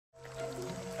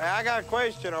Hey, I got a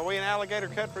question. Are we in alligator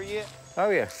country yet?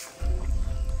 Oh, yeah.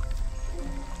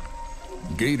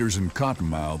 Gators and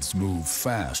cottonmouths move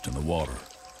fast in the water,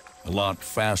 a lot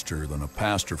faster than a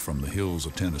pastor from the hills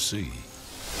of Tennessee.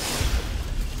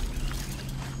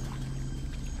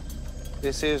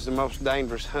 This is the most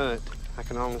dangerous hunt I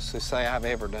can honestly say I've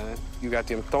ever done. You got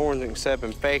them thorns that can set up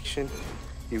infection.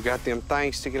 You've got them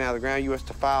things sticking out of the ground. You was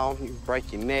to fall, you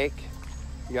break your neck.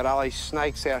 You got all these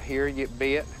snakes out here, you get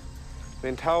bit.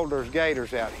 Been told there's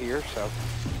gators out here, so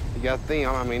you got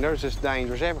them. I mean, there's just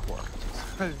dangers everywhere.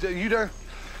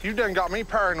 You done got me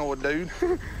paranoid, dude.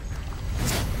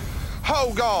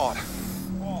 Oh, God.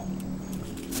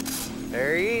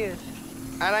 There he is.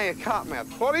 That ain't a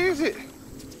cottonmouth. What is it?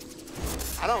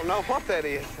 I don't know what that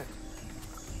is.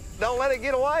 Don't let it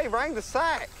get away. Bring the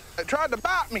sack. It tried to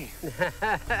bite me.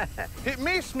 It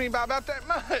missed me by about that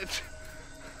much.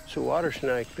 It's a water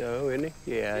snake, though, isn't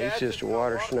he? Yeah, he's just a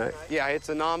water snake. Yeah, it's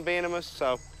a non-venomous,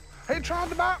 so. It tried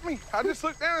to bite me. I just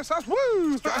looked down and saw,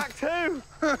 woo! Strike two.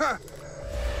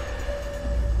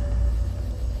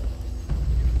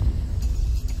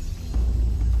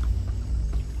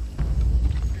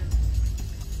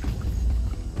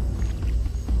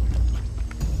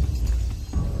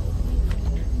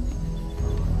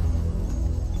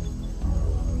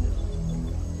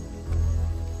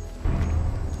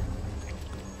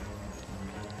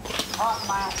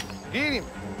 Get him.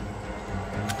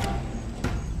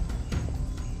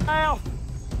 Ow.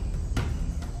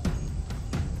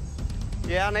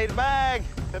 Yeah, I need a bag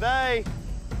today.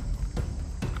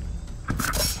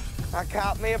 I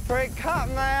caught me a pretty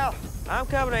cottonmouth. I'm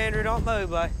coming, Andrew. Don't move,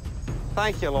 babe.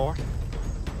 Thank you, Lord.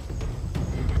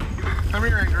 Come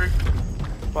here, Andrew.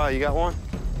 Wow, you got one?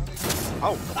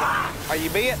 Oh, are you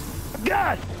bit?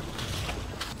 God!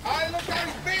 Hey, look how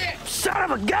he's bit.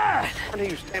 Son of a gun! He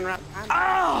was standing right behind me.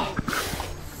 Oh!